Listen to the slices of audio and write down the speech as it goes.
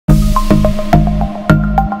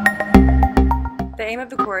aim of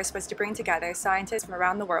the course was to bring together scientists from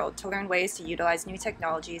around the world to learn ways to utilize new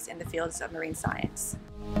technologies in the fields of marine science.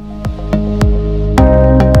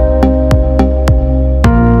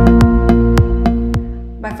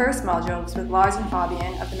 My first module was with Lars and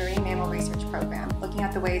Fabian of the Marine Mammal Research Program, looking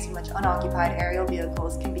at the ways in which unoccupied aerial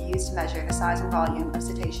vehicles can be used to measure the size and volume of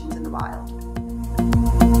cetaceans in the wild.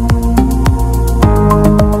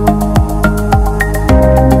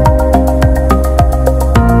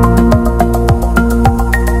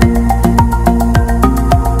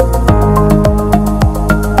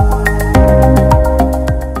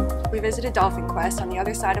 We visited Dolphin Quest on the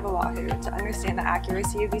other side of Oahu to understand the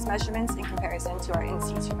accuracy of these measurements in comparison to our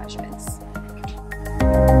in-situ measurements.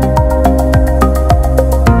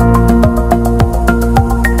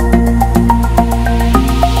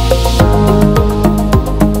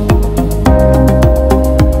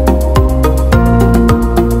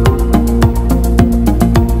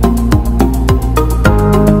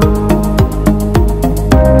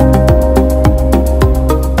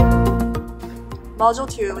 Module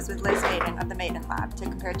 2 was with Liz Maiden of the Maiden Lab to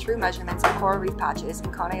compare true measurements of coral reef patches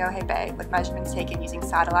in Kaneohe Bay with measurements taken using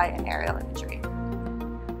satellite and aerial imagery.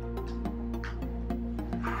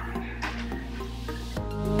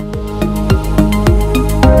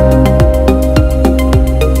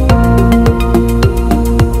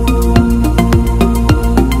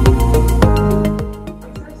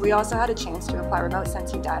 We also had a chance to apply remote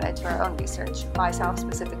sensing data to our own research. Myself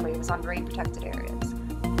specifically was on marine protected areas.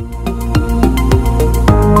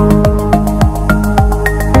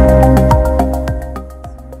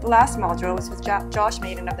 The last module was with Josh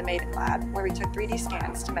Maiden of the Maiden Lab, where we took 3D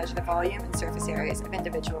scans to measure the volume and surface areas of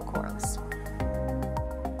individual corals.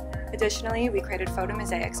 Additionally, we created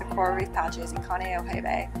photomosaics of coral reef patches in Kaneohe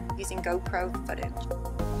Bay using GoPro footage.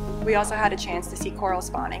 We also had a chance to see coral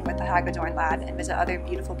spawning with the Hagedorn Lab and visit other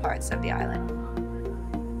beautiful parts of the island.